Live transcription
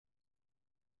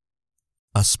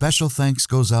A special thanks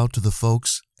goes out to the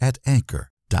folks at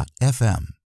Anchor.fm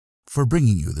for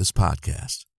bringing you this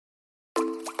podcast.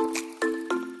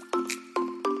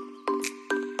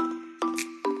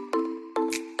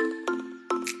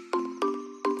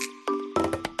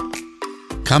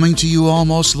 Coming to you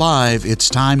almost live, it's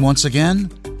time once again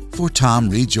for Tom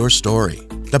Reads Your Story,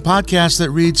 the podcast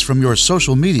that reads from your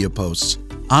social media posts,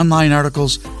 online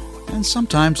articles, and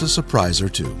sometimes a surprise or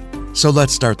two. So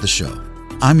let's start the show.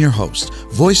 I'm your host,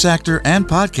 voice actor and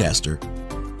podcaster,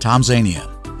 Tom Zania.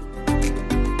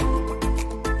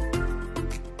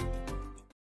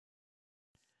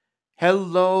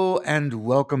 Hello and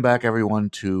welcome back,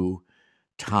 everyone, to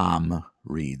Tom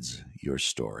Reads Your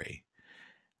Story.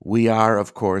 We are,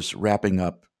 of course, wrapping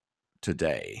up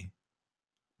today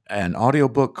an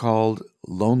audiobook called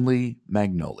Lonely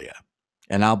Magnolia.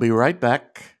 And I'll be right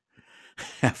back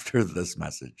after this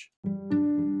message.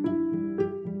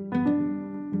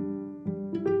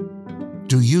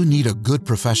 Do you need a good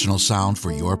professional sound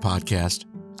for your podcast?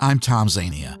 I'm Tom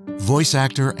Zania, voice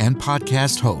actor and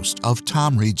podcast host of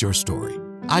Tom Reads Your Story.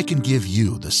 I can give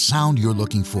you the sound you're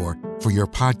looking for your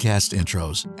podcast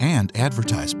intros and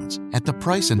advertisements at the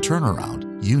price and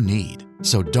turnaround you need.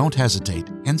 So don't hesitate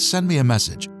and send me a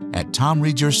message at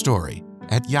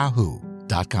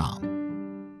tomreadsyourstory@yahoo.com.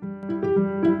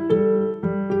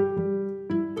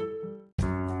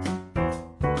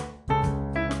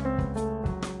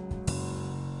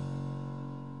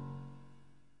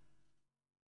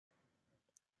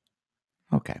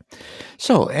 Okay.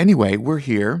 So anyway, we're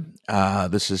here.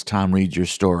 This is Tom Reads Your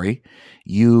Story.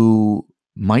 You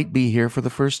might be here for the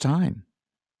first time.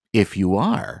 If you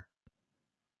are,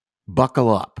 buckle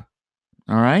up.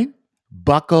 All right?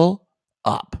 Buckle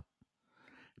up.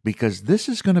 Because this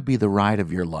is going to be the ride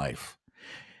of your life.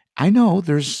 I know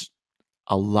there's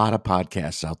a lot of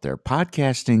podcasts out there.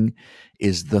 Podcasting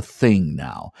is the thing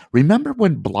now. Remember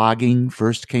when blogging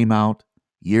first came out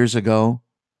years ago?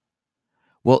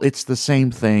 Well, it's the same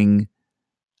thing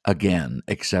again,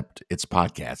 except it's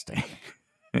podcasting.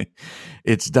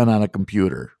 It's done on a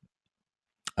computer.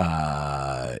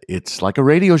 It's like a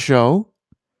radio show.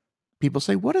 People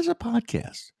say, what is a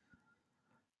podcast?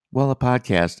 Well, a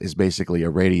podcast is basically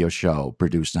a radio show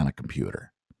produced on a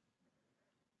computer.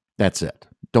 That's it.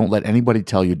 Don't let anybody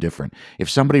tell you different.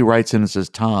 If somebody writes in and says,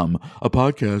 Tom, a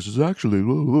podcast is actually...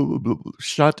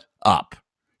 Shut up.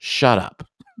 Shut up.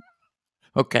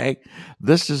 Okay?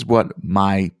 This is what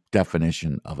my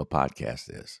definition of a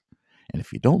podcast is. And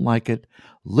if you don't like it,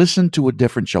 listen to a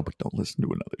different show, but don't listen to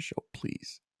another show.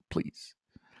 Please, please.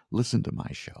 Listen to my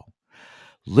show.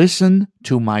 Listen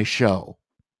to my show.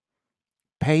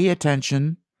 Pay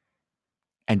attention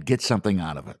and get something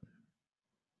out of it.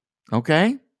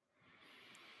 Okay?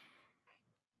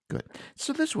 Good.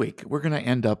 So this week, we're going to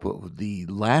end up with the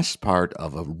last part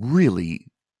of a really,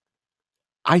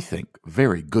 I think,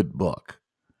 very good book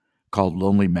called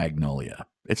Lonely Magnolia.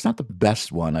 It's not the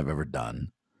best one I've ever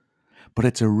done, but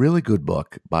it's a really good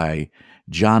book by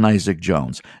John Isaac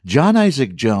Jones. John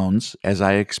Isaac Jones, as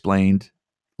I explained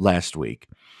last week,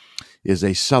 is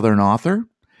a Southern author.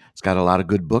 He's got a lot of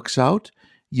good books out.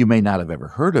 You may not have ever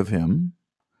heard of him,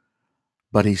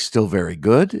 but he's still very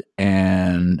good,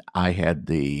 and I had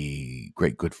the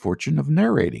great good fortune of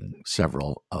narrating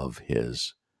several of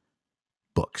his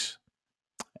books,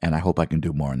 and I hope I can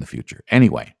do more in the future.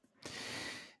 Anyway,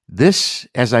 this,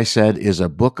 as I said, is a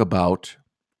book about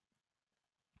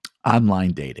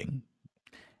online dating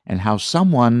and how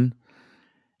someone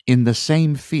in the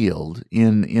same field,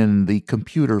 in the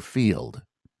computer field,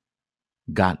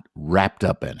 got wrapped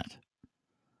up in it.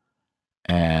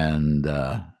 And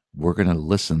we're going to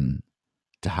listen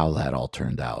to how that all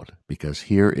turned out, because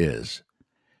here is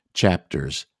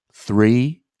chapters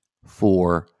 3,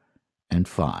 4, and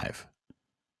 5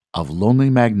 of Lonely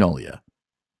Magnolia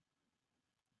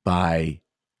by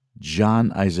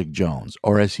John Isaac Jones,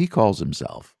 or as he calls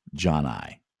himself, John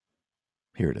I.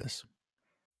 Here it is.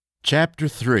 Chapter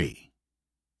 3,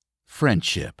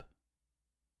 Friendship.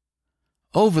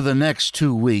 Over the next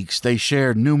 2 weeks, they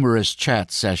shared numerous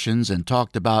chat sessions and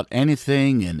talked about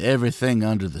anything and everything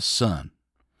under the sun.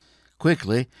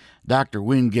 Quickly, Dr.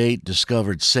 Wingate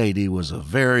discovered Sadie was a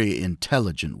very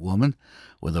intelligent woman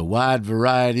with a wide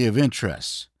variety of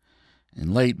interests.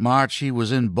 In late March, he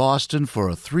was in Boston for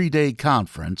a 3-day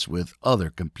conference with other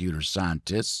computer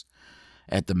scientists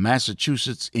at the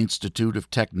Massachusetts Institute of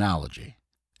Technology.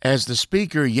 As the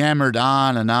speaker yammered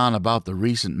on and on about the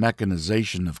recent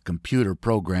mechanization of computer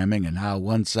programming and how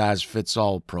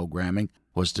one-size-fits-all programming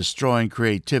was destroying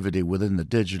creativity within the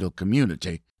digital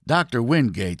community, Dr.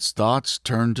 Wingate's thoughts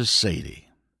turned to Sadie.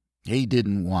 He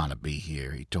didn't want to be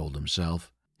here, he told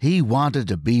himself. He wanted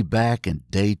to be back in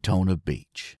Daytona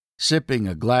Beach, sipping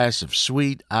a glass of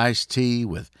sweet iced tea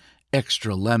with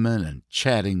extra lemon and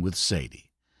chatting with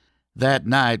Sadie. That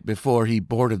night, before he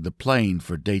boarded the plane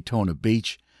for Daytona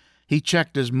Beach, he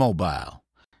checked his mobile.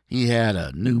 He had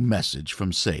a new message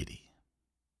from Sadie.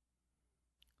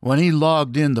 When he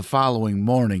logged in the following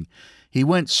morning, he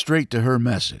went straight to her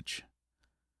message.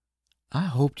 "I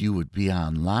hoped you would be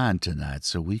online tonight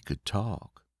so we could talk.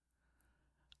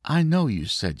 I know you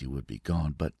said you would be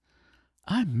gone, but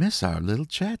I miss our little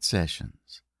chat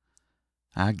sessions.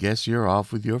 I guess you're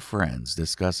off with your friends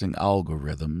discussing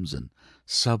algorithms and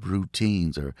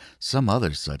subroutines or some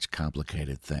other such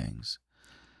complicated things.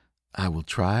 I will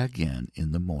try again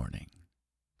in the morning."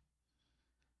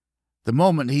 The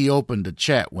moment he opened the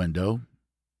chat window,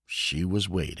 she was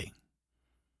waiting.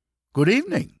 "Good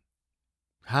evening."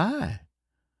 "Hi."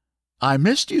 "I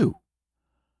missed you."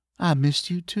 "I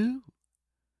missed you too."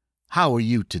 "How are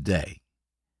you today?"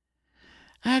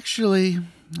 "Actually,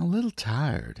 a little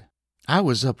tired. I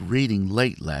was up reading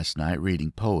late last night,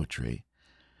 reading poetry.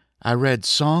 I read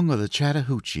Song of the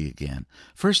Chattahoochee again,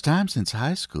 first time since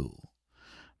high school.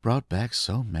 Brought back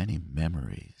so many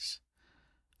memories."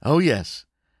 "Oh, yes,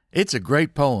 it's a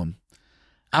great poem.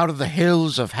 Out of the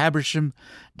hills of Habersham,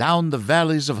 down the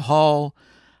valleys of Hall,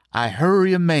 I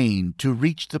hurry amain to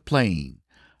reach the plain,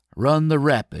 run the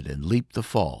rapid and leap the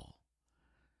fall.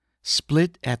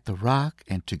 Split at the rock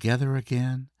and together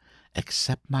again,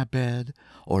 accept my bed,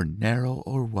 or narrow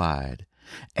or wide,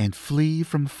 and flee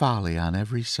from folly on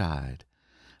every side,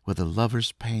 with a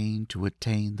lover's pain to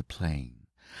attain the plain,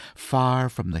 far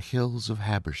from the hills of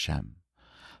Habersham,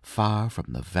 far from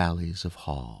the valleys of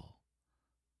Hall."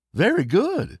 Very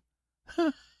good.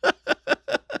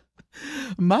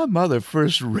 My mother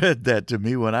first read that to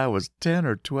me when I was 10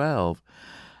 or 12.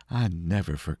 I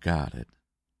never forgot it.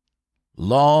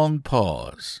 Long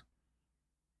pause.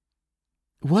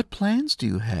 "What plans do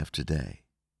you have today?"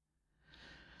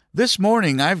 "This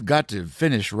morning I've got to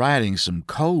finish writing some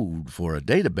code for a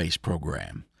database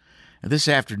program. This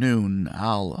afternoon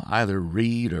I'll either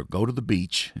read or go to the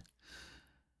beach."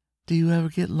 "Do you ever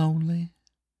get lonely?"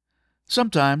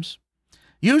 "Sometimes.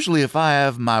 Usually if I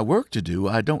have my work to do,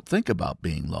 I don't think about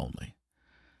being lonely.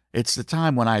 It's the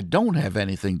time when I don't have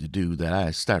anything to do that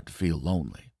I start to feel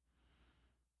lonely."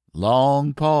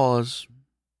 Long pause.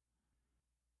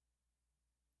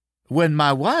 "When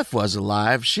my wife was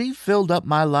alive, she filled up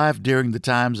my life during the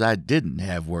times I didn't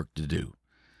have work to do.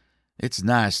 It's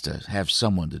nice to have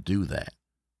someone to do that."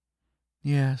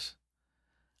 "Yes,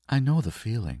 I know the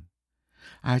feeling.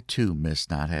 I, too, miss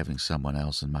not having someone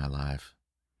else in my life."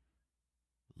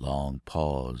 Long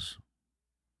pause.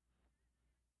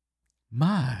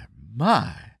 My,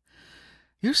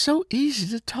 you're so easy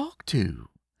to talk to.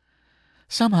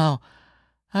 Somehow,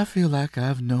 I feel like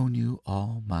I've known you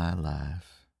all my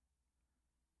life."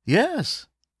 "Yes,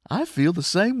 I feel the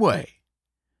same way."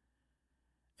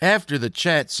 After the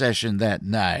chat session that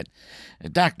night,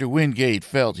 Dr. Wingate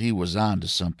felt he was on to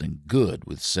something good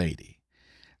with Sadie.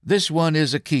 This one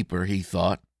is a keeper, he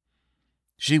thought.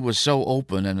 She was so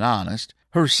open and honest.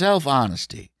 Her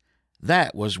self-honesty,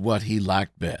 that was what he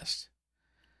liked best.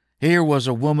 Here was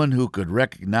a woman who could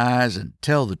recognize and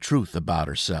tell the truth about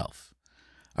herself.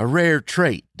 A rare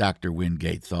trait, Dr.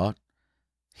 Wingate thought.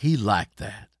 He liked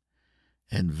that.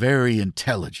 And very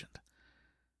intelligent.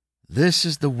 This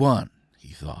is the one, he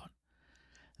thought.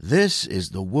 This is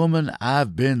the woman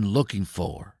I've been looking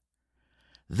for.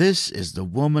 This is the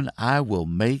woman I will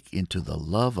make into the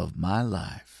love of my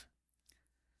life.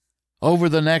 Over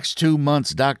the next 2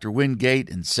 months, Dr. Wingate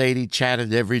and Sadie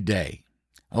chatted every day.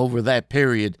 Over that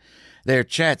period, their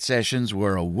chat sessions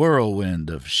were a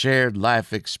whirlwind of shared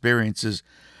life experiences,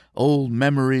 old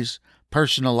memories,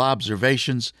 personal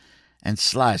observations, and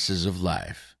slices of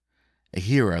life.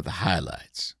 Here are the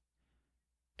highlights.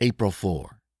 April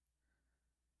 4.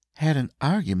 Had an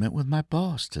argument with my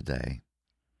boss today.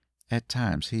 At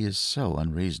times he is so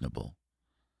unreasonable.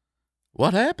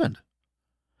 What happened?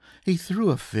 He threw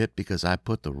a fit because I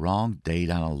put the wrong date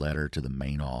on a letter to the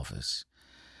main office.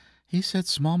 He said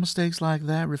small mistakes like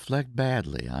that reflect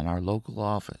badly on our local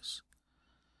office.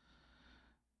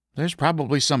 There's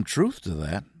probably some truth to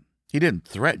that. He didn't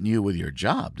threaten you with your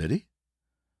job, did he?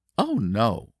 Oh,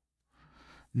 no.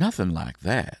 Nothing like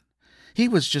that. He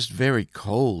was just very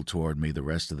cold toward me the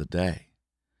rest of the day.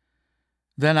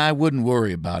 Then I wouldn't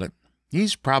worry about it.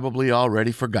 He's probably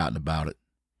already forgotten about it.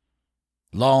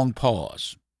 Long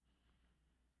pause.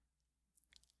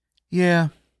 Yeah,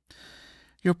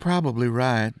 you're probably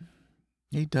right.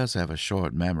 He does have a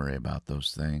short memory about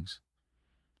those things.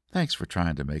 Thanks for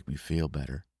trying to make me feel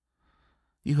better.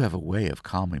 You have a way of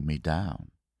calming me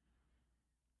down.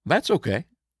 That's okay.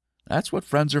 That's what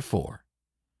friends are for.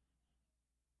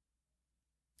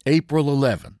 April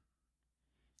 11.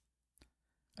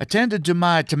 Attended to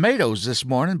my tomatoes this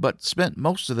morning, but spent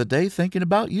most of the day thinking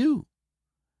about you.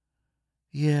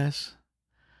 Yes,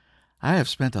 I have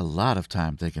spent a lot of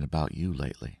time thinking about you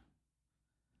lately.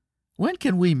 When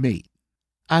can we meet?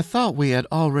 I thought we had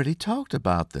already talked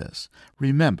about this.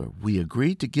 Remember, we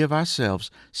agreed to give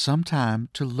ourselves some time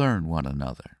to learn one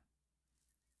another.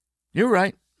 You're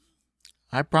right.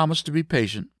 I promise to be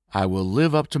patient. I will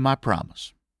live up to my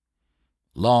promise.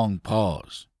 Long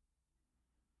pause.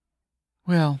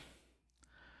 Well,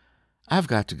 I've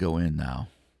got to go in now.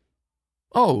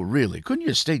 Oh, really? Couldn't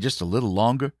you stay just a little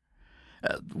longer?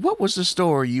 What was the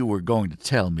story you were going to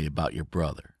tell me about your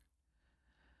brother?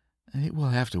 It will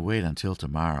have to wait until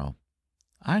tomorrow.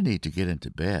 I need to get into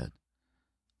bed.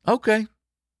 Okay.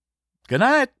 Good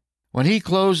night. When he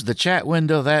closed the chat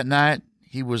window that night,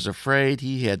 he was afraid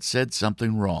he had said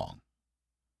something wrong.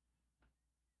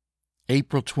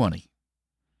 April 20.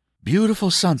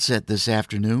 Beautiful sunset this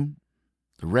afternoon.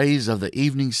 The rays of the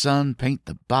evening sun paint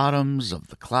the bottoms of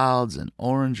the clouds an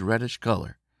orange-reddish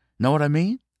color. Know what I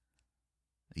mean?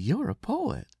 You're a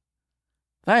poet.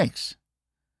 Thanks.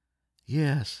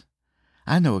 Yes,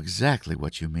 I know exactly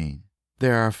what you mean.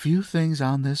 There are few things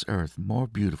on this earth more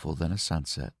beautiful than a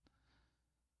sunset.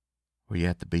 Were you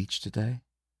at the beach today?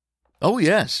 Oh,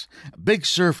 yes. Big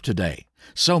surf today.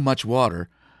 So much water,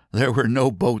 there were no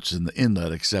boats in the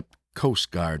inlet except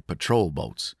Coast Guard patrol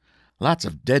boats. Lots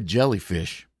of dead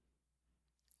jellyfish.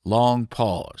 Long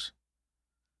pause.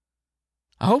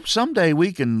 I hope someday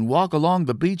we can walk along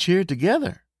the beach here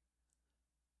together.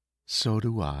 So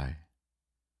do I.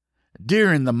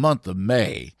 During the month of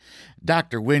May,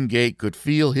 Dr. Wingate could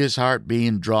feel his heart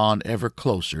being drawn ever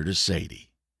closer to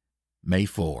Sadie. May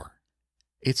 4.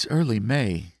 It's early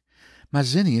May. My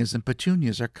zinnias and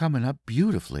petunias are coming up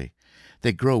beautifully.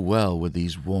 They grow well with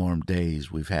these warm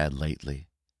days we've had lately.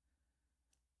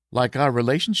 Like our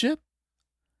relationship?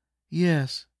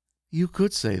 Yes, you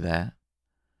could say that.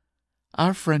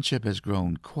 Our friendship has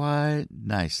grown quite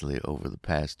nicely over the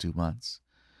past 2 months.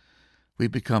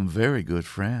 We've become very good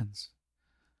friends.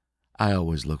 I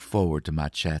always look forward to my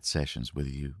chat sessions with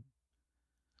you.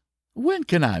 When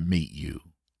can I meet you?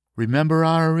 Remember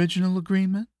our original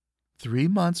agreement? 3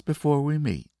 months before we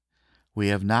meet. We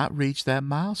have not reached that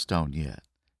milestone yet.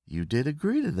 You did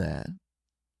agree to that.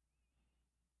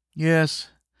 Yes,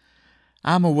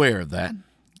 I'm aware of that.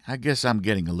 I guess I'm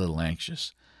getting a little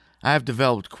anxious. I've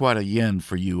developed quite a yen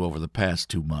for you over the past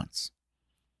 2 months.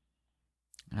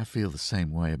 I feel the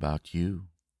same way about you.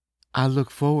 I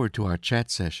look forward to our chat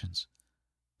sessions,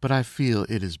 but I feel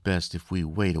it is best if we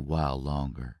wait a while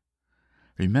longer.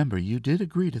 Remember, you did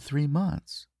agree to 3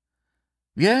 months.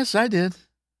 Yes, I did.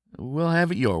 We'll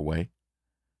have it your way.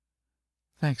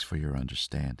 Thanks for your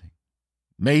understanding.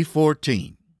 May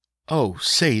 14. Oh,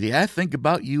 Sadie, I think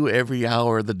about you every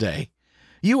hour of the day.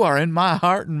 You are in my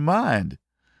heart and mind.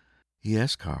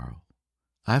 Yes, Carl,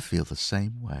 I feel the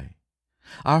same way.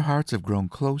 Our hearts have grown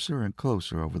closer and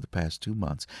closer over the past 2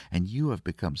 months, and you have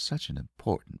become such an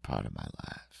important part of my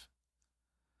life.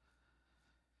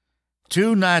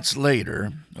 2 nights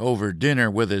later, over dinner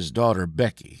with his daughter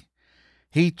Becky,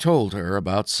 he told her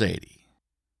about Sadie.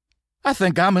 I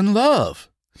think I'm in love,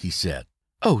 he said.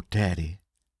 Oh, Daddy,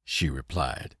 she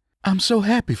replied. I'm so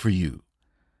happy for you.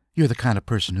 You're the kind of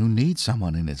person who needs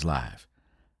someone in his life.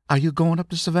 Are you going up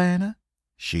to Savannah?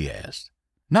 She asked.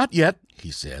 Not yet,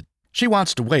 he said. She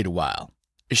wants to wait a while.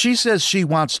 She says she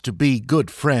wants to be good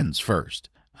friends first.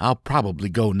 I'll probably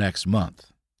go next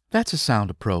month. That's a sound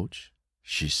approach,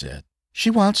 she said. She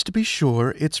wants to be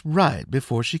sure it's right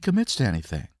before she commits to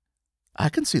anything. I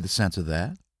can see the sense of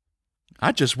that.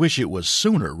 I just wish it was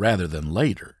sooner rather than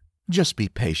later. Just be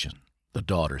patient, the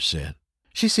daughter said.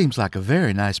 She seems like a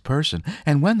very nice person,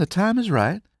 and when the time is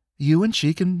right, you and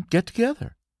she can get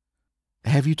together.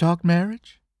 Have you talked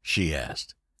marriage? She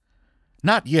asked.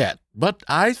 Not yet, but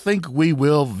I think we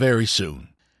will very soon.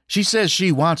 She says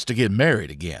she wants to get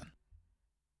married again.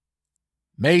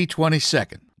 May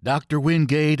 22nd. Dr.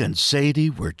 Wingate and Sadie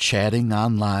were chatting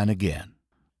online again.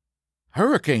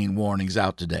 Hurricane warnings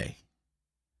out today.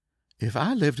 If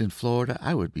I lived in Florida,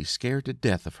 I would be scared to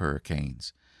death of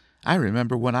hurricanes. I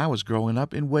remember when I was growing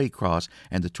up in Waycross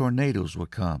and the tornadoes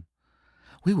would come.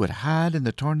 We would hide in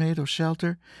the tornado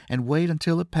shelter and wait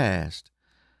until it passed.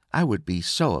 I would be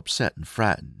so upset and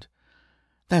frightened.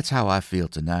 That's how I feel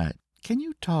tonight. Can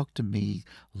you talk to me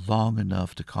long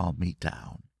enough to calm me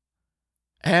down?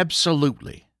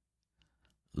 Absolutely.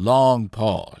 Long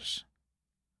pause.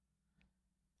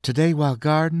 Today while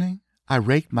gardening, I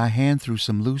raked my hand through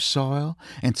some loose soil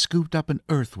and scooped up an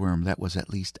earthworm that was at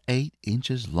least 8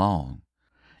 inches long.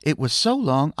 It was so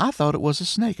long I thought it was a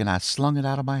snake, and I slung it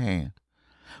out of my hand.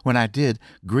 When I did,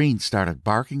 Green started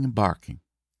barking and barking.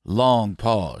 Long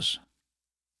pause.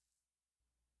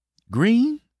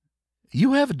 Green,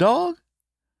 you have a dog?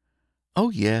 Oh,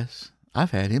 yes,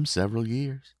 I've had him several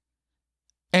years.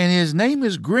 And his name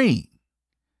is Green?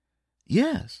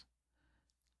 Yes.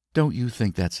 Don't you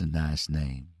think that's a nice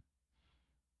name?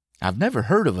 I've never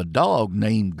heard of a dog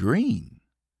named Green.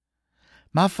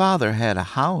 My father had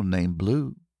a hound named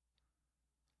Blue.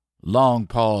 Long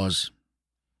pause.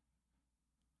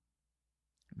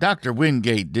 Dr.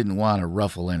 Wingate didn't want to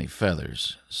ruffle any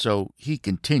feathers, so he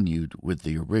continued with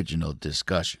the original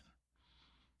discussion.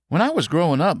 When I was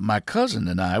growing up, my cousin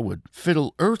and I would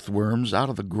fiddle earthworms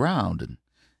out of the ground and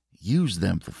use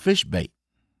them for fish bait.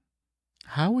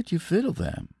 How would you fiddle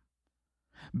them?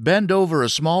 Bend over a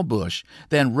small bush,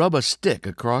 then rub a stick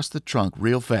across the trunk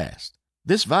real fast.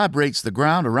 This vibrates the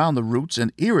ground around the roots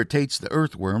and irritates the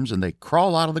earthworms, and they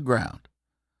crawl out of the ground.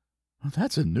 Well,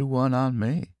 that's a new one on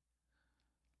me.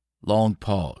 Long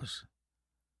pause.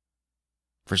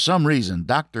 For some reason,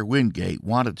 Dr. Wingate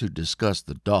wanted to discuss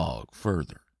the dog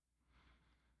further.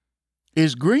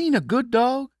 Is Green a good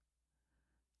dog?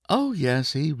 Oh,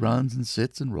 yes, he runs and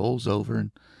sits and rolls over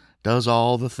and does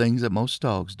all the things that most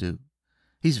dogs do.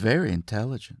 He's very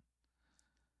intelligent.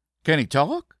 Can he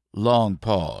talk? Long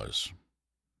pause.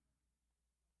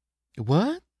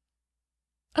 What?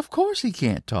 Of course he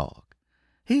can't talk.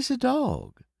 He's a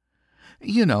dog.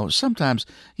 You know, sometimes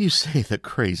you say the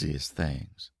craziest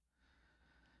things.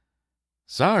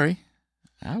 Sorry,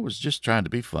 I was just trying to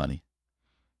be funny.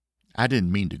 I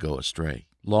didn't mean to go astray.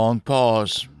 Long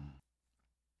pause.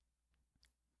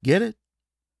 Get it?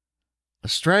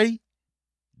 Astray?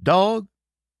 Dog?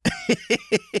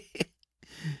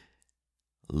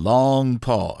 Long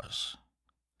pause.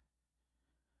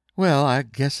 Well, I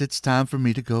guess it's time for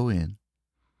me to go in.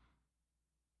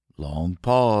 Long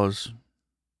pause.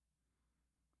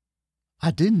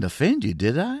 I didn't offend you,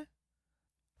 did I?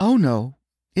 Oh, no.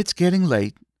 It's getting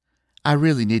late. I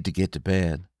really need to get to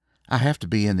bed. I have to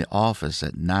be in the office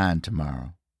at 9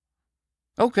 tomorrow.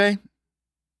 Okay.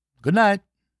 Good night.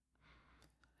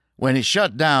 When he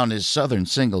shut down his Southern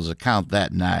Singles account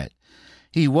that night,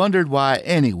 he wondered why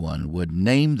anyone would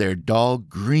name their dog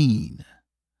Green.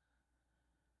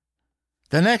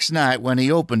 The next night, when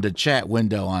he opened a chat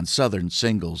window on Southern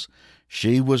Singles,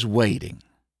 she was waiting.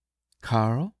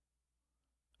 Carl?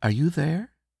 Are you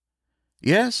there?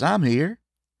 Yes, I'm here.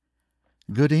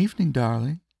 Good evening,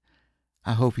 darling.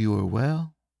 I hope you are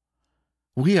well.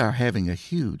 We are having a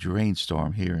huge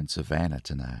rainstorm here in Savannah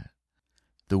tonight.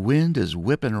 The wind is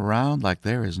whipping around like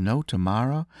there is no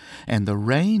tomorrow, and the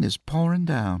rain is pouring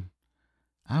down.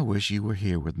 I wish you were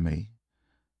here with me.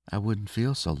 I wouldn't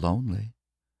feel so lonely.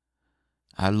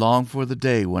 I long for the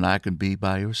day when I can be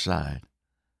by your side.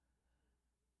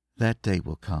 That day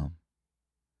will come.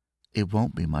 It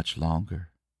won't be much longer.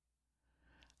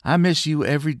 I miss you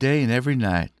every day and every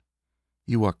night.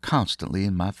 You are constantly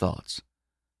in my thoughts.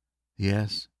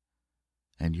 Yes,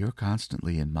 and you're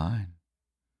constantly in mine.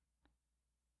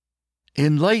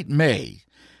 In late May,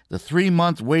 the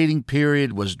 3-month waiting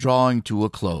period was drawing to a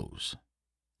close.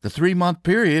 The 3-month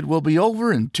period will be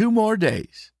over in 2 more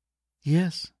days.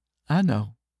 Yes, I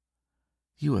know.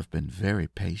 You have been very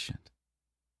patient.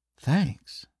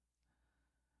 Thanks.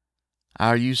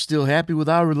 Are you still happy with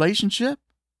our relationship?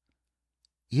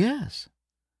 Yes,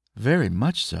 very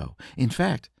much so. In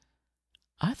fact,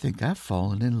 I think I've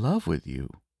fallen in love with you.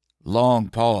 Long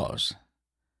pause.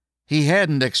 He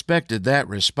hadn't expected that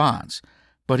response,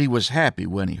 but he was happy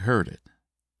when he heard it.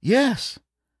 Yes,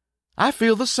 I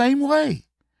feel the same way.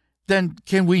 Then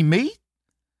can we meet?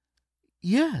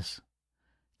 Yes.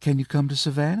 Can you come to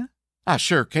Savannah? I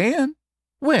sure can.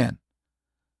 When?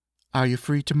 Are you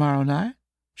free tomorrow night?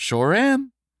 Sure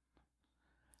am.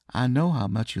 I know how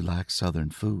much you like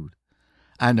Southern food.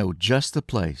 I know just the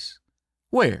place.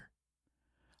 Where?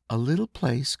 A little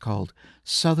place called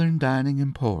Southern Dining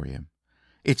Emporium.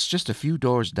 It's just a few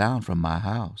doors down from my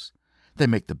house. They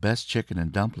make the best chicken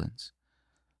and dumplings.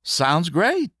 Sounds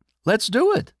great. Let's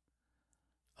do it.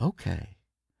 Okay.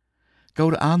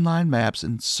 Go to online maps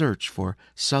and search for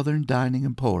Southern Dining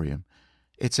Emporium.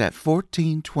 It's at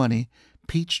 1420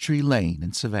 Peachtree Lane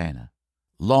in Savannah.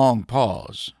 Long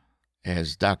pause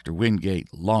as Dr. Wingate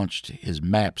launched his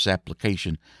maps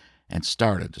application and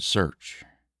started to search.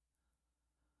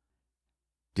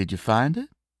 Did you find it?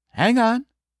 Hang on.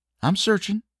 I'm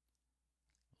searching.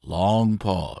 Long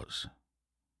pause.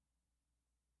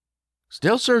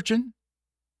 Still searching.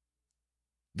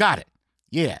 Got it.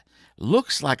 Yeah.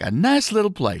 Looks like a nice little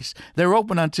place. They're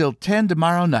open until 10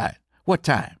 tomorrow night. What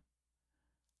time?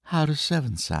 How does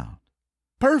 7 sound?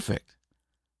 Perfect.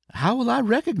 How will I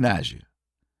recognize you?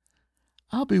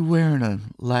 I'll be wearing a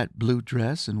light blue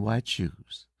dress and white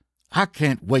shoes. I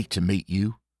can't wait to meet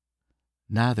you.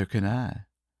 Neither can I.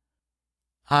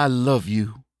 I love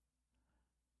you.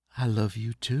 I love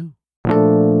you too.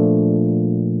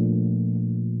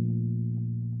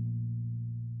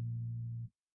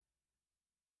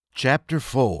 Chapter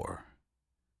 4.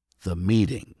 The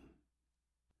Meeting.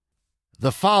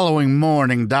 The following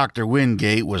morning, Dr.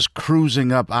 Wingate was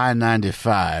cruising up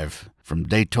I-95 from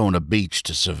Daytona Beach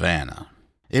to Savannah.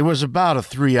 It was about a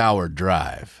 3-hour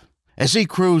drive. As he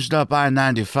cruised up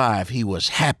I-95, he was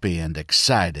happy and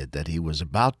excited that he was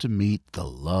about to meet the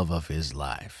love of his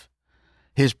life.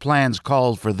 His plans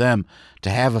called for them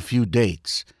to have a few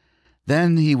dates.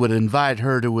 Then he would invite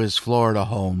her to his Florida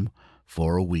home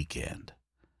for a weekend.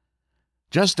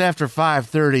 Just after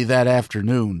 5:30 that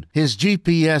afternoon, his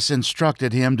GPS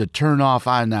instructed him to turn off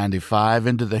I-95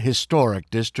 into the historic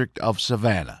district of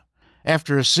Savannah.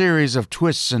 After a series of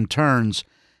twists and turns,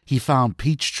 he found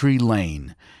Peachtree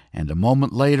Lane, and a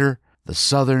moment later, the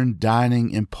Southern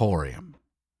Dining Emporium.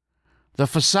 The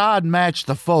facade matched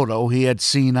the photo he had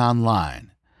seen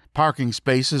online. Parking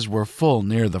spaces were full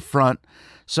near the front,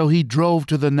 so he drove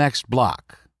to the next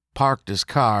block, parked his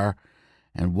car,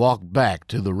 and walked back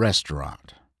to the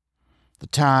restaurant. The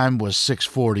time was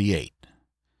 6:48.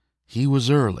 He was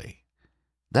early.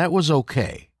 That was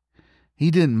okay. He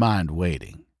didn't mind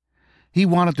waiting. He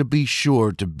wanted to be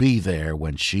sure to be there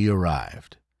when she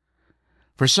arrived.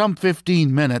 For some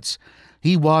 15 minutes,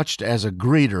 he watched as a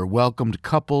greeter welcomed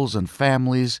couples and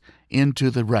families into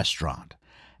the restaurant.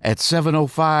 At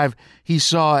 7:05, he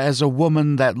saw as a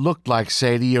woman that looked like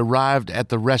Sadie arrived at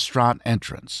the restaurant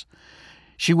entrance.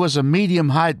 She was a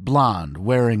medium-height blonde,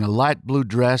 wearing a light blue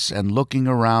dress and looking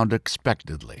around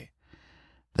expectantly.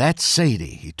 That's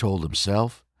Sadie, he told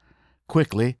himself.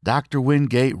 Quickly, Dr.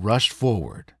 Wingate rushed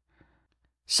forward.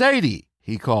 Sadie,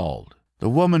 he called.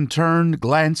 The woman turned,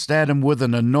 glanced at him with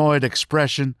an annoyed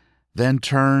expression, then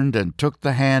turned and took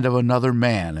the hand of another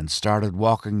man and started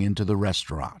walking into the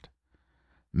restaurant.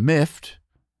 Miffed,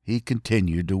 he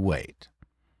continued to wait.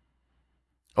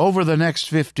 Over the next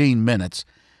 15 minutes,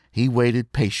 he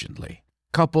waited patiently.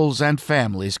 Couples and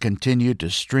families continued to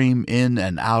stream in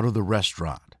and out of the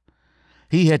restaurant.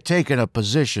 He had taken a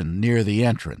position near the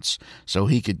entrance so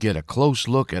he could get a close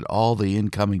look at all the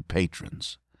incoming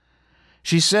patrons.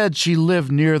 She said she lived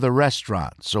near the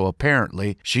restaurant, so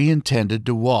apparently she intended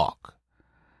to walk.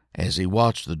 As he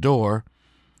watched the door,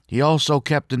 he also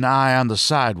kept an eye on the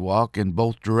sidewalk in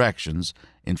both directions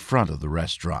in front of the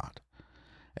restaurant.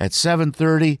 At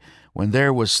 7:30, when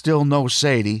there was still no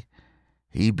Sadie,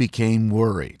 he became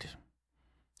worried.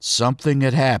 Something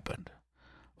had happened,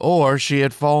 or she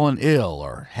had fallen ill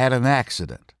or had an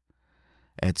accident.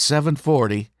 At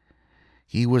 7:40,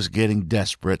 he was getting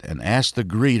desperate and asked the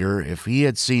greeter if he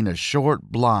had seen a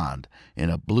short blonde in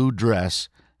a blue dress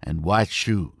and white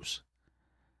shoes.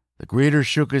 The greeter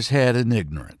shook his head in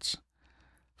ignorance.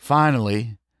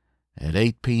 Finally, at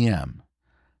 8 p.m.,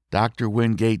 Dr.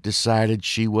 Wingate decided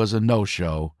she was a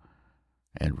no-show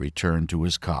and returned to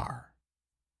his car.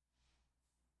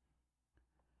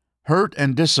 Hurt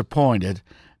and disappointed,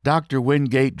 Dr.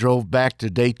 Wingate drove back to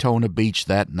Daytona Beach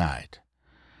that night.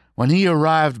 When he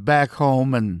arrived back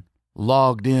home and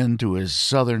logged in to his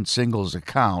Southern Singles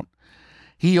account,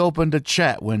 he opened a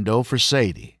chat window for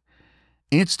Sadie.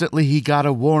 Instantly, he got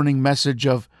a warning message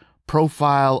of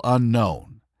profile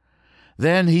unknown.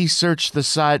 Then he searched the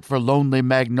site for Lonely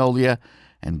Magnolia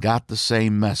and got the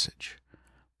same message.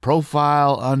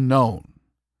 Profile unknown.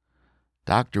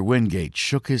 Dr. Wingate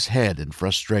shook his head in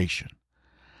frustration.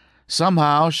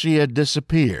 Somehow she had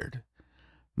disappeared.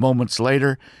 Moments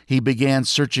later, he began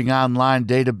searching online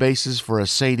databases for a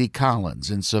Sadie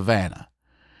Collins in Savannah.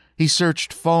 He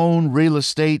searched phone, real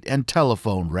estate, and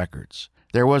telephone records.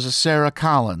 There was a Sarah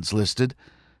Collins listed,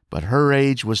 but her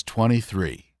age was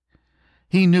 23.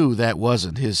 He knew that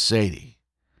wasn't his Sadie.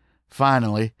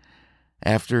 Finally,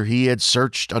 after he had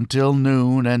searched until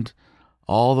noon and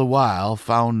all the while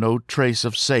found no trace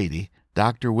of Sadie,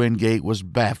 Dr. Wingate was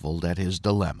baffled at his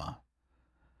dilemma.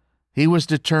 He was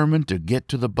determined to get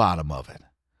to the bottom of it.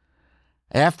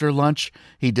 After lunch,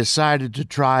 he decided to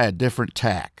try a different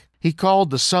tack. He called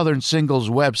the Southern Singles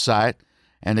website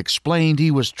and explained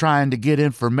he was trying to get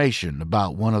information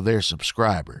about one of their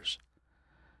subscribers.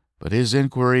 But his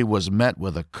inquiry was met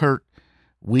with a curt,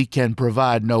 "We can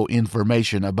provide no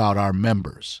information about our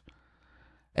members."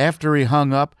 After he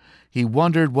hung up, he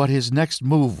wondered what his next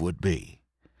move would be.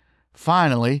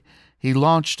 Finally, he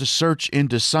launched a search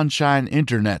into Sunshine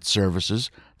Internet Services,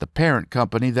 the parent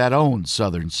company that owned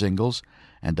Southern Singles,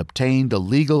 and obtained a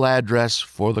legal address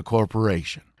for the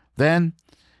corporation. Then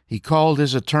he called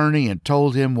his attorney and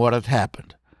told him what had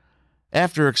happened.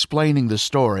 After explaining the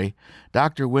story,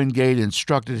 Dr. Wingate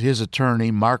instructed his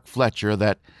attorney, Mark Fletcher,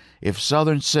 that if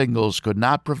Southern Singles could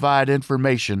not provide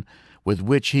information with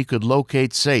which he could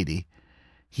locate Sadie,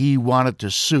 he wanted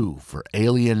to sue for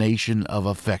alienation of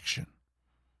affection.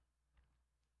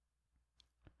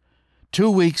 2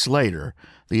 weeks later,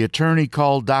 the attorney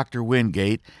called Dr.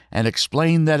 Wingate and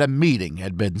explained that a meeting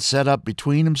had been set up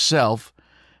between himself,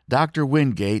 Dr.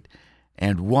 Wingate,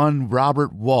 and one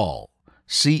Robert Wall,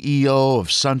 CEO of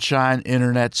Sunshine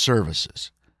Internet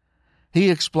Services. He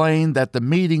explained that the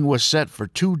meeting was set for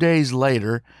 2 days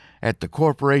later at the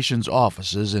corporation's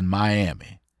offices in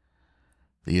Miami.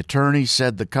 The attorney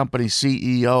said the company's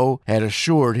CEO had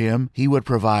assured him he would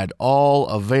provide all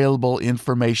available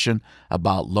information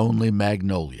about Lonely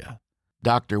Magnolia.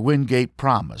 Dr. Wingate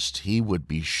promised he would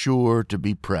be sure to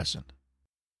be present.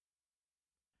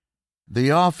 The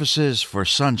offices for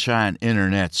Sunshine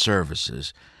Internet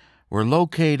Services were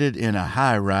located in a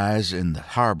high-rise in the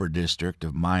Harbor District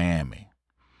of Miami.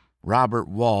 Robert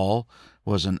Wall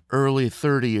was an early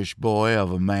 30-ish boy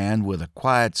of a man with a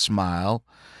quiet smile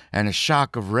and a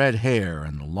shock of red hair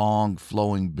and a long,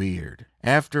 flowing beard.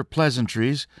 After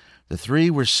pleasantries, the three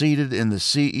were seated in the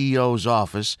CEO's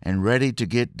office and ready to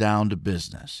get down to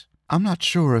business. "I'm not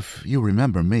sure if you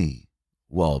remember me,"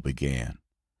 Wall began,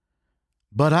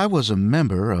 "but I was a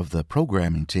member of the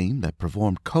programming team that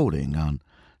performed coding on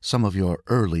some of your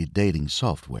early dating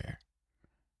software."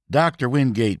 Dr.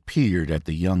 Wingate peered at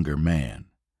the younger man.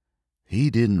 He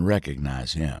didn't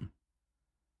recognize him.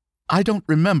 "I don't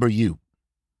remember you,"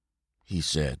 he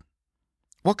said.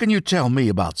 "What can you tell me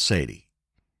about Sadie?"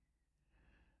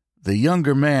 The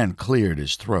younger man cleared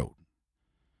his throat.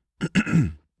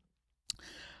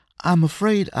 "I'm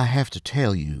afraid I have to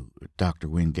tell you, Dr.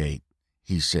 Wingate,"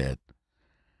 he said.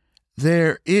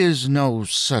 "There is no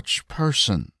such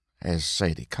person as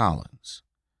Sadie Collins."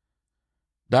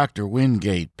 Dr.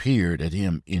 Wingate peered at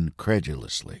him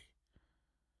incredulously.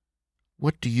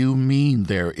 "What do you mean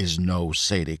there is no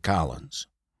Sadie Collins?"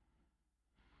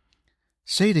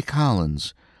 "Sadie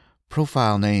Collins,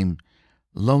 profile name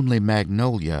Lonely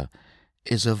Magnolia,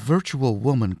 is a virtual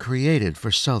woman created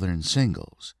for Southern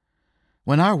Singles.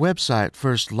 When our website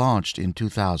first launched in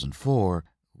 2004,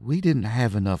 we didn't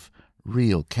have enough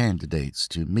real candidates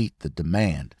to meet the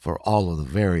demand for all of the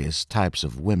various types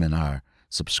of women our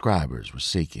subscribers were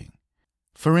seeking.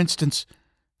 For instance,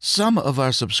 some of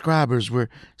our subscribers were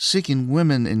seeking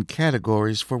women in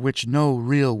categories for which no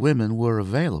real women were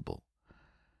available.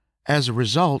 As a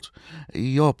result,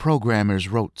 your programmers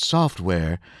wrote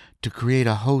software to create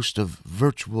a host of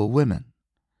virtual women.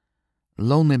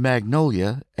 Lonely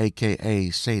Magnolia,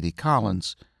 a.k.a. Sadie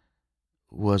Collins,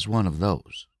 was one of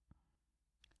those."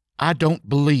 "I don't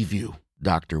believe you,"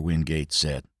 Dr. Wingate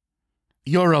said.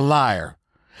 "You're a liar.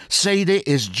 Sadie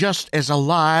is just as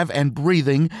alive and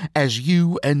breathing as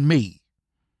you and me."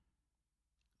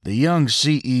 The young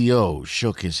CEO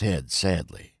shook his head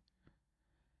sadly.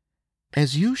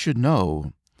 "As you should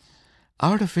know,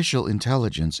 artificial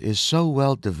intelligence is so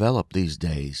well developed these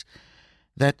days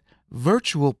that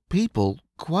virtual people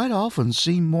quite often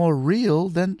seem more real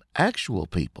than actual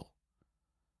people."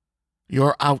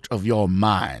 "You're out of your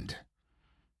mind,"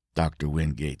 Dr.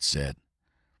 Wingate said.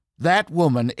 "That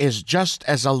woman is just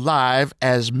as alive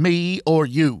as me or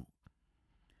you."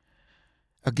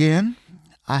 "Again,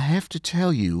 I have to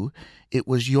tell you, it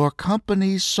was your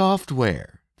company's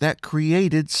software that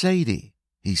created Sadie,"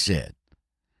 he said.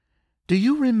 "Do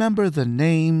you remember the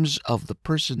names of the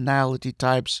personality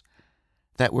types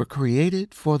that were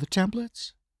created for the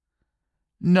templates?"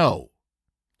 "No.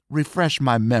 Refresh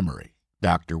my memory,"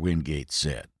 Dr. Wingate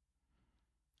said.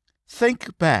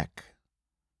 "Think back,"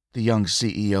 the young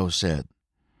CEO said.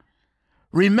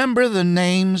 "Remember the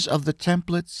names of the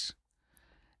templates?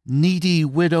 Needy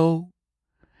Widow,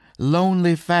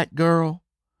 Lonely Fat Girl,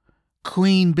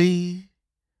 Queen Bee,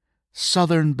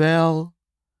 Southern Belle.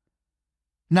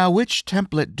 Now, which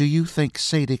template do you think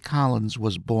Sadie Collins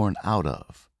was born out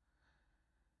of?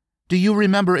 Do you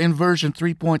remember in version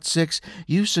 3.6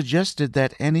 you suggested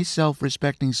that any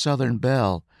self-respecting Southern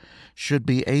belle should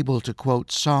be able to quote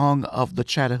Song of the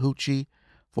Chattahoochee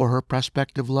for her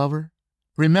prospective lover?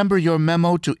 Remember your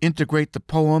memo to integrate the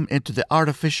poem into the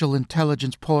artificial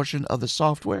intelligence portion of the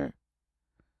software?"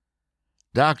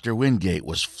 Dr. Wingate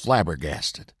was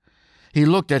flabbergasted. He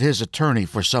looked at his attorney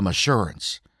for some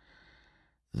assurance.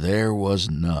 There was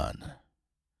none.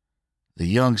 The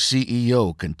young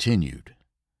CEO continued.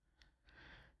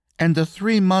 And the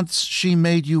 3 months she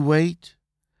made you wait?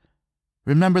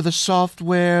 Remember the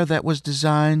software that was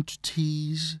designed to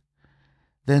tease,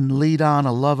 then lead on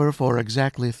a lover for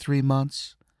exactly 3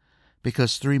 months,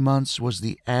 because 3 months was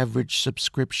the average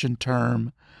subscription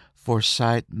term for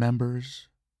site members?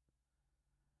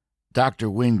 Dr.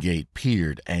 Wingate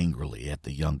peered angrily at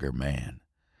the younger man.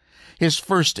 His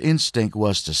first instinct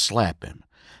was to slap him,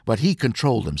 but he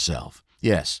controlled himself.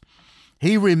 Yes,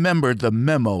 he remembered the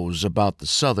memos about the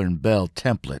Southern Belle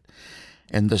template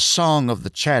and the Song of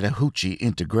the Chattahoochee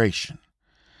integration.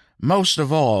 Most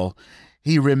of all,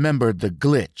 he remembered the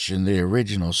glitch in the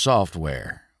original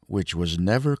software, which was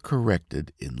never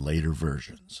corrected in later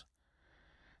versions.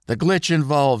 The glitch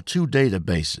involved 2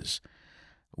 databases,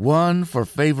 one for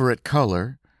favorite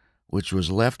color, which was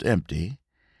left empty,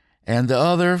 and the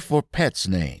other for pet's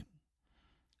name,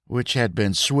 which had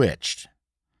been switched.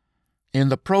 In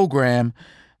the program,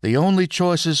 the only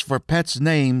choices for pets'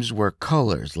 names were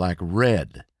colors like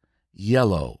red,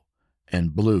 yellow,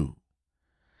 and blue.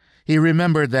 He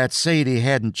remembered that Sadie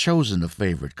hadn't chosen a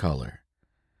favorite color.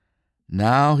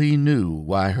 Now he knew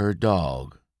why her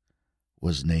dog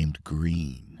was named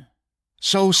Green.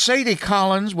 So Sadie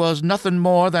Collins was nothing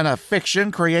more than a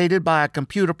fiction created by a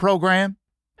computer program?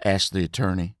 Asked the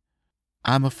attorney.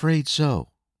 I'm afraid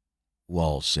so,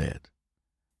 Walls said.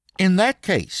 In that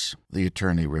case, the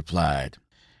attorney replied,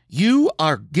 you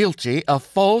are guilty of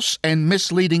false and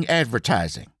misleading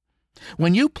advertising.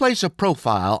 When you place a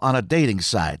profile on a dating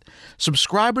site,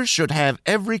 subscribers should have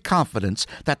every confidence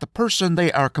that the person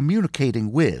they are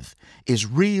communicating with is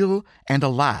real and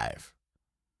alive.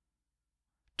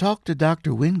 Talk to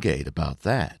Dr. Wingate about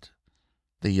that,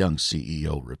 the young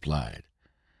CEO replied.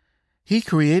 He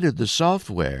created the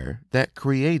software that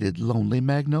created Lonely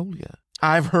Magnolia.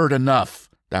 I've heard enough,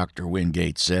 Dr.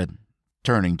 Wingate said,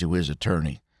 turning to his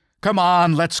attorney. Come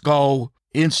on, let's go.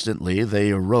 Instantly,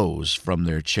 they arose from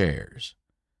their chairs.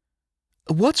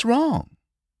 What's wrong?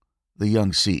 The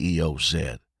young CEO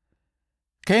said.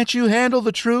 Can't you handle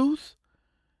the truth?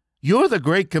 You're the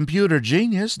great computer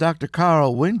genius, Dr.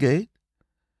 Carl Wingate.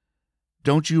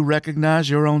 Don't you recognize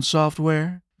your own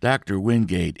software? Dr.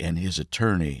 Wingate and his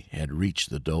attorney had reached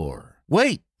the door.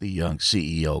 Wait, the young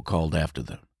CEO called after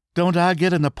them. Don't I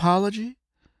get an apology?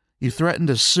 You threaten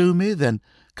to sue me, then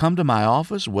come to my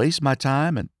office, waste my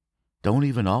time, and don't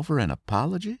even offer an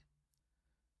apology?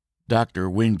 Dr.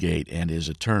 Wingate and his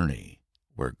attorney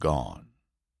were gone.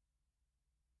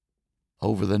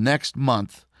 Over the next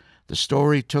month, the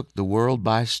story took the world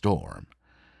by storm.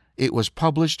 It was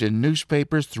published in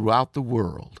newspapers throughout the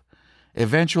world.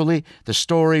 Eventually, the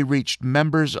story reached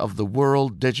members of the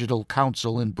World Digital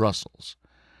Council in Brussels.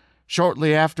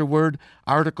 Shortly afterward,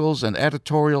 articles and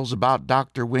editorials about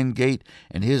Dr. Wingate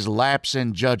and his lapse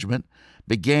in judgment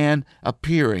began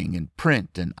appearing in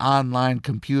print and online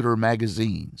computer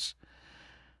magazines.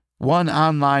 One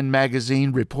online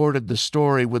magazine reported the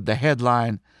story with the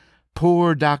headline,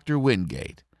 Poor Dr.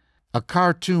 Wingate. A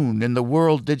cartoon in the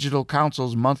World Digital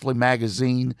Council's monthly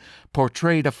magazine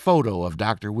portrayed a photo of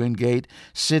Dr. Wingate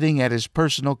sitting at his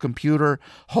personal computer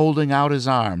holding out his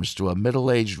arms to a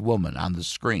middle-aged woman on the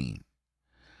screen.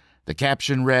 The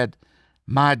caption read,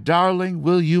 My darling,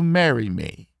 will you marry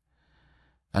me?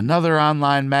 Another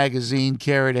online magazine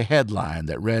carried a headline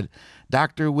that read,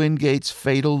 Dr. Wingate's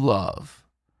Fatal Love.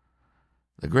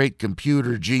 The great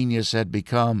computer genius had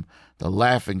become the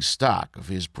laughingstock of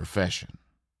his profession.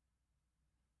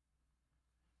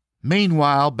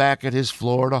 Meanwhile, back at his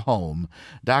Florida home,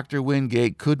 Dr.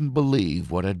 Wingate couldn't believe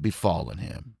what had befallen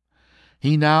him.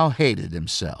 He now hated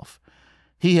himself.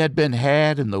 He had been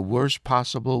had in the worst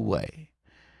possible way.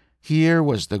 Here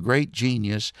was the great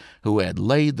genius who had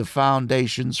laid the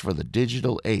foundations for the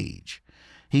digital age.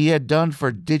 He had done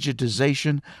for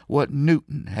digitization what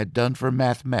Newton had done for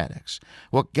mathematics,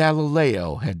 what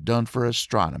Galileo had done for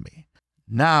astronomy.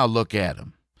 Now look at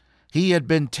him. He had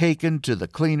been taken to the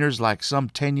cleaners like some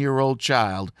 10-year-old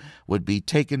child would be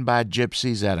taken by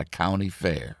gypsies at a county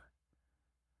fair.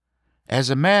 As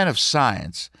a man of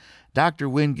science, Dr.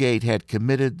 Wingate had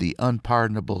committed the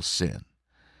unpardonable sin.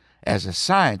 As a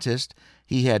scientist,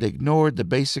 he had ignored the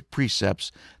basic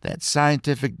precepts that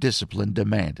scientific discipline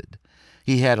demanded.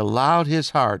 He had allowed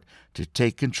his heart to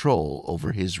take control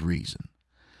over his reason.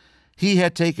 He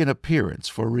had taken appearance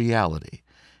for reality.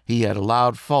 He had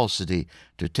allowed falsity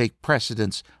to take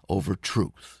precedence over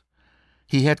truth.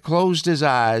 He had closed his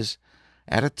eyes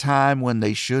at a time when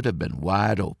they should have been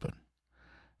wide open.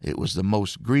 It was the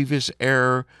most grievous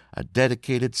error a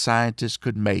dedicated scientist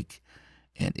could make,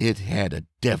 and it had a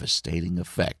devastating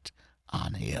effect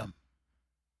on him.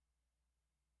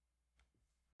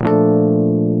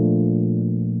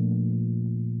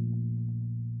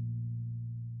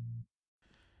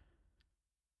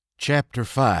 Chapter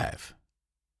 5.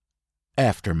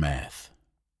 Aftermath.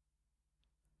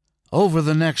 Over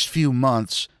the next few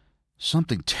months,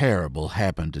 something terrible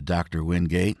happened to Dr.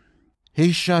 Wingate.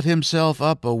 He shut himself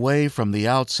up away from the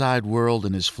outside world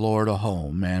in his Florida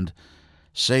home, and,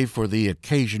 save for the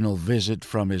occasional visit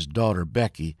from his daughter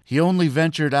Becky, he only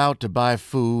ventured out to buy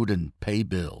food and pay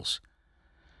bills.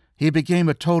 He became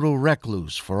a total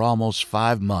recluse for almost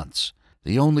 5 months.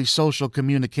 The only social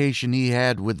communication he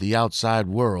had with the outside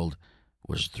world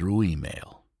was through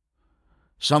email.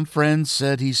 Some friends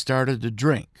said he started to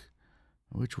drink,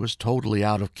 which was totally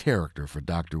out of character for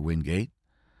Dr. Wingate.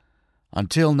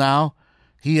 Until now,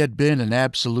 he had been an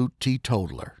absolute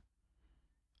teetotaler.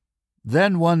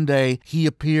 Then one day he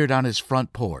appeared on his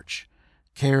front porch,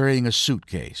 carrying a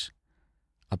suitcase.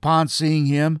 Upon seeing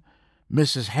him,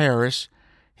 Mrs. Harris,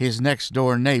 his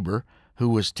next-door neighbor, who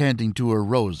was tending to her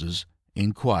roses,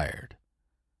 inquired.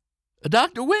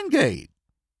 "Dr. Wingate,"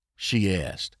 she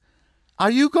asked,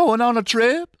 "are you going on a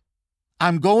trip?"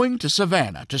 "I'm going to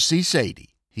Savannah to see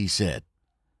Sadie," he said.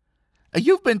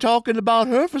 "You've been talking about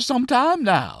her for some time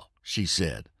now," she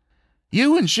said.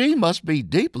 "You and she must be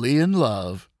deeply in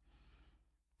love."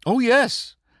 "Oh,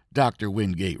 yes," Dr.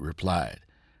 Wingate replied.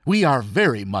 "We are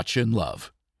very much in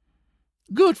love."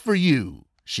 "Good for you,"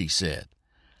 she said.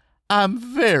 "I'm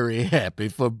very happy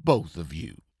for both of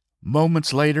you."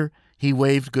 Moments later, he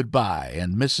waved goodbye,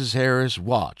 and Mrs. Harris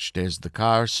watched as the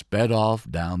car sped off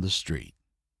down the street.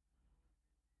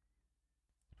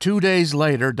 2 days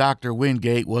later, Dr.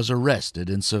 Wingate was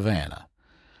arrested in Savannah.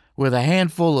 With a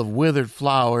handful of withered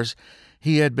flowers,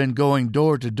 he had been going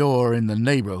door to door in the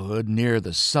neighborhood near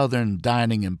the Southern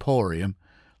Dining Emporium,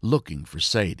 looking for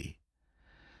Sadie.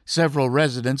 Several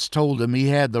residents told him he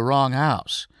had the wrong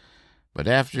house, but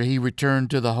after he returned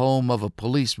to the home of a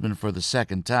policeman for the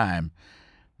second time,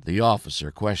 the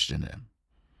officer questioned him.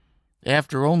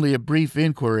 After only a brief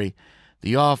inquiry,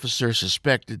 the officer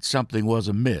suspected something was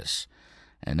amiss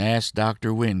and asked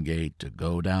Dr. Wingate to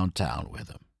go downtown with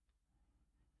him.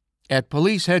 At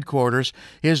police headquarters,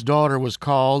 his daughter was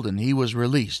called and he was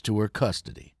released to her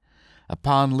custody.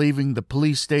 Upon leaving the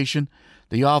police station,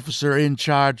 the officer in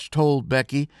charge told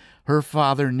Becky her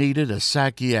father needed a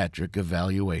psychiatric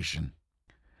evaluation.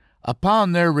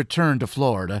 Upon their return to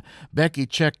Florida, Becky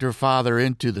checked her father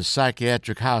into the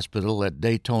psychiatric hospital at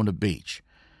Daytona Beach.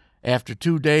 After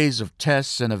 2 days of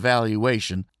tests and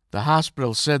evaluation, the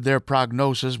hospital said their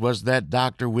prognosis was that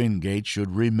Dr. Wingate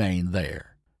should remain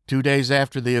there. 2 days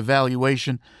after the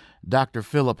evaluation, Dr.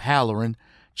 Philip Halloran,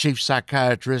 chief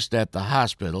psychiatrist at the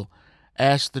hospital,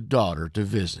 asked the daughter to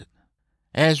visit.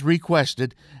 As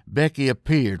requested, Becky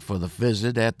appeared for the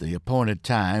visit at the appointed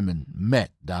time and met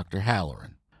Dr.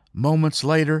 Halloran. Moments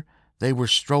later, they were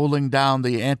strolling down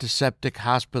the antiseptic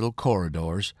hospital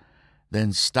corridors,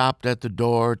 then stopped at the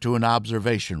door to an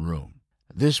observation room.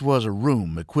 This was a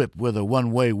room equipped with a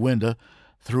one-way window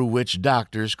through which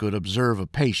doctors could observe a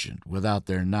patient without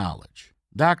their knowledge.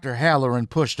 Dr. Halloran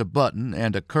pushed a button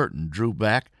and a curtain drew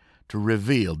back to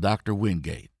reveal Dr.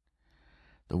 Wingate.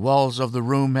 The walls of the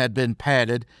room had been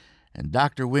padded, and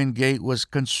Dr. Wingate was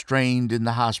constrained in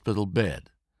the hospital bed.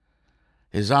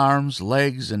 His arms,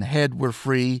 legs, and head were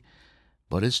free,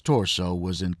 but his torso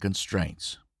was in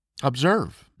constraints.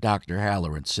 "Observe," Dr.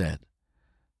 Halloran said.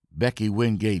 Becky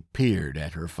Wingate peered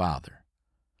at her father.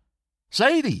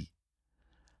 "Sadie,"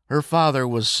 her father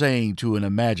was saying to an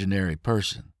imaginary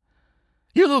person,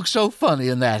 "you look so funny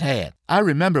in that hat. I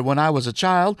remember when I was a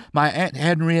child, my Aunt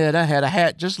Henrietta had a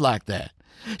hat just like that.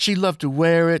 She loved to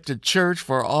wear it to church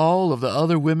for all of the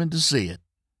other women to see it."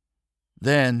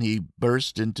 Then he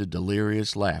burst into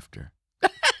delirious laughter.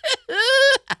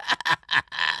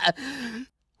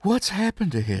 "What's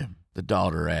happened to him?" the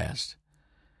daughter asked.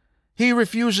 "He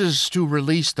refuses to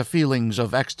release the feelings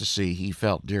of ecstasy he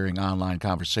felt during online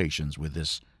conversations with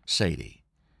this Sadie,"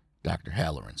 Dr.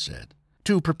 Halloran said.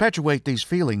 "To perpetuate these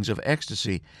feelings of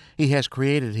ecstasy, he has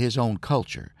created his own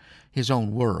culture, his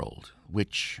own world,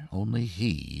 which only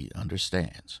he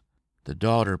understands." The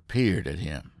daughter peered at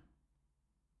him.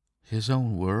 "His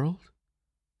own world?"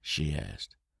 she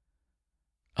asked.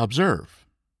 "Observe,"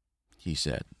 he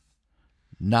said,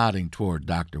 nodding toward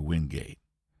Dr. Wingate.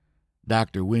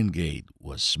 Dr. Wingate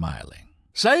was smiling.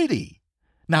 "Sadie,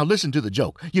 now listen to the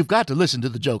joke. You've got to listen to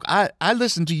the joke. I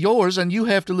listened to yours, and you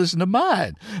have to listen to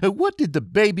mine. What did the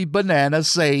baby banana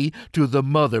say to the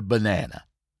mother banana?"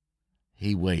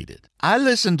 He waited. "I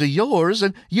listened to yours,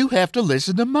 and you have to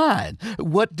listen to mine.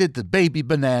 What did the baby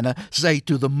banana say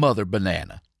to the mother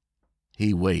banana?"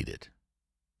 He waited.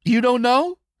 "You don't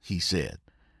know?" he said.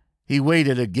 He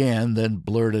waited again, then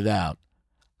blurted out,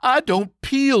 "I don't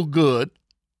peel good."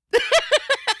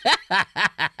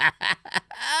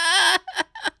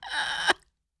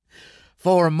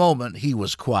 For a moment he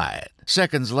was quiet.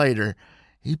 Seconds later,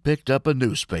 he picked up a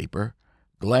newspaper,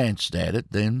 glanced at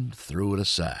it, then threw it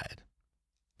aside.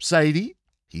 "Sadie,"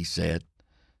 he said,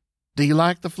 "do you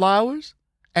like the flowers?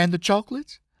 And the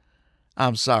chocolates?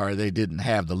 I'm sorry they didn't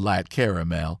have the light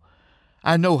caramel.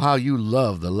 I know how you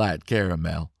love the light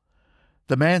caramel.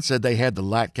 The man said they had the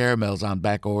light caramels on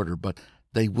back order, but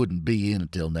they wouldn't be in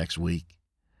until next week."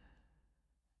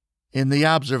 In the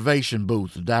observation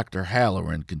booth, Dr.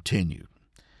 Halloran continued.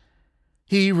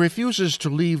 "He refuses to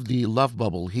leave the love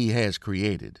bubble he has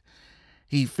created.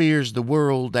 He fears the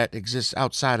world that exists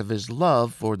outside of his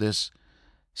love for this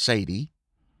Sadie,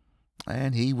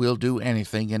 and he will do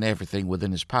anything and everything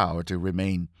within his power to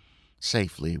remain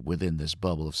safely within this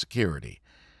bubble of security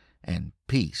and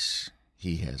peace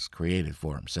he has created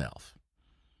for himself."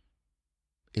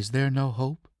 "Is there no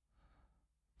hope?"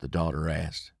 the daughter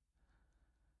asked.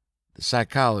 The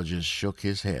psychologist shook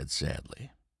his head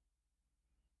sadly.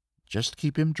 "Just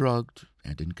keep him drugged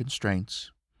and in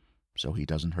constraints so he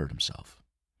doesn't hurt himself."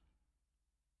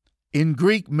 In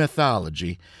Greek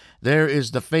mythology, there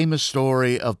is the famous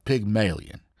story of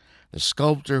Pygmalion, the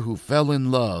sculptor who fell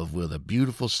in love with a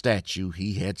beautiful statue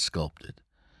he had sculpted.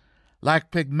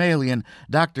 Like Pygmalion,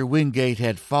 Dr. Wingate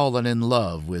had fallen in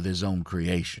love with his own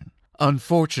creation.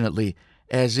 Unfortunately,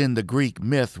 as in the Greek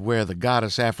myth where the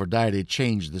goddess Aphrodite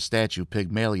changed the statue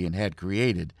Pygmalion had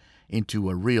created into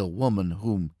a real woman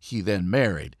whom he then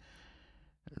married,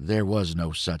 there was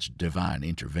no such divine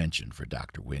intervention for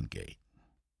Dr. Wingate.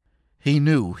 He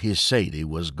knew his Sadie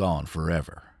was gone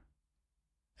forever.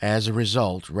 As a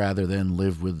result, rather than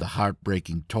live with the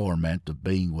heartbreaking torment of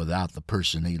being without the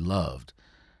person he loved,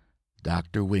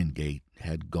 Dr. Wingate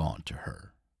had gone to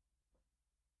her.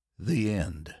 The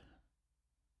end.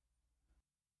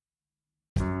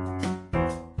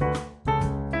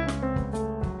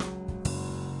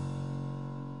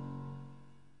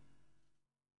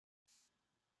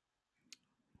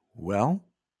 Well,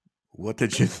 what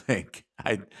did you think?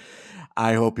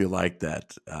 I hope you liked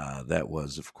that. That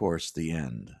was, of course, the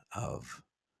end of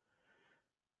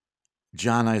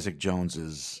John Isaac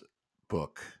Jones's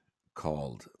book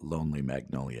called Lonely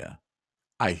Magnolia.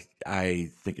 I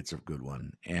think it's a good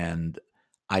one, and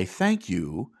I thank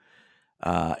you,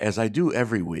 as I do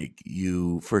every week,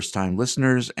 you first-time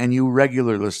listeners and you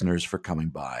regular listeners for coming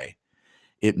by.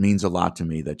 It means a lot to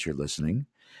me that you're listening.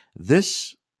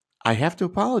 This, I have to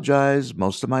apologize.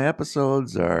 Most of my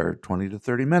episodes are 20 to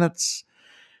 30 minutes.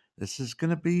 This is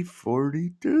going to be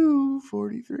 42,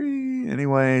 43.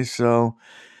 Anyway, so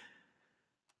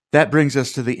that brings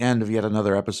us to the end of yet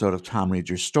another episode of Tom Reads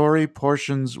Your Story.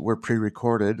 Portions were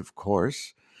pre-recorded, of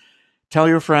course. Tell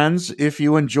your friends if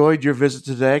you enjoyed your visit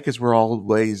today, because we're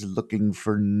always looking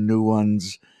for new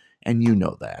ones, and you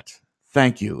know that.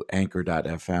 Thank you,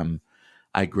 Anchor.fm.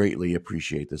 I greatly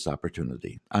appreciate this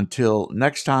opportunity. Until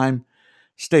next time,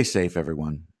 stay safe,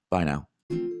 everyone. Bye now.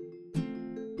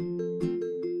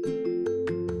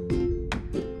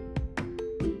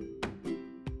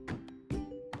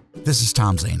 This is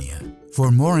Tom Zania.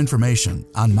 For more information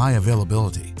on my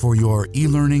availability for your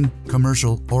e-learning,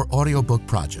 commercial, or audiobook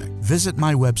project, visit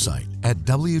my website at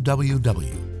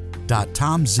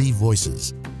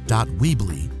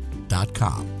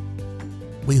www.tomzvoices.weebly.com.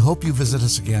 We hope you visit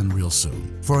us again real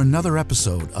soon for another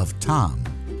episode of Tom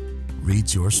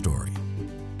Reads Your Story.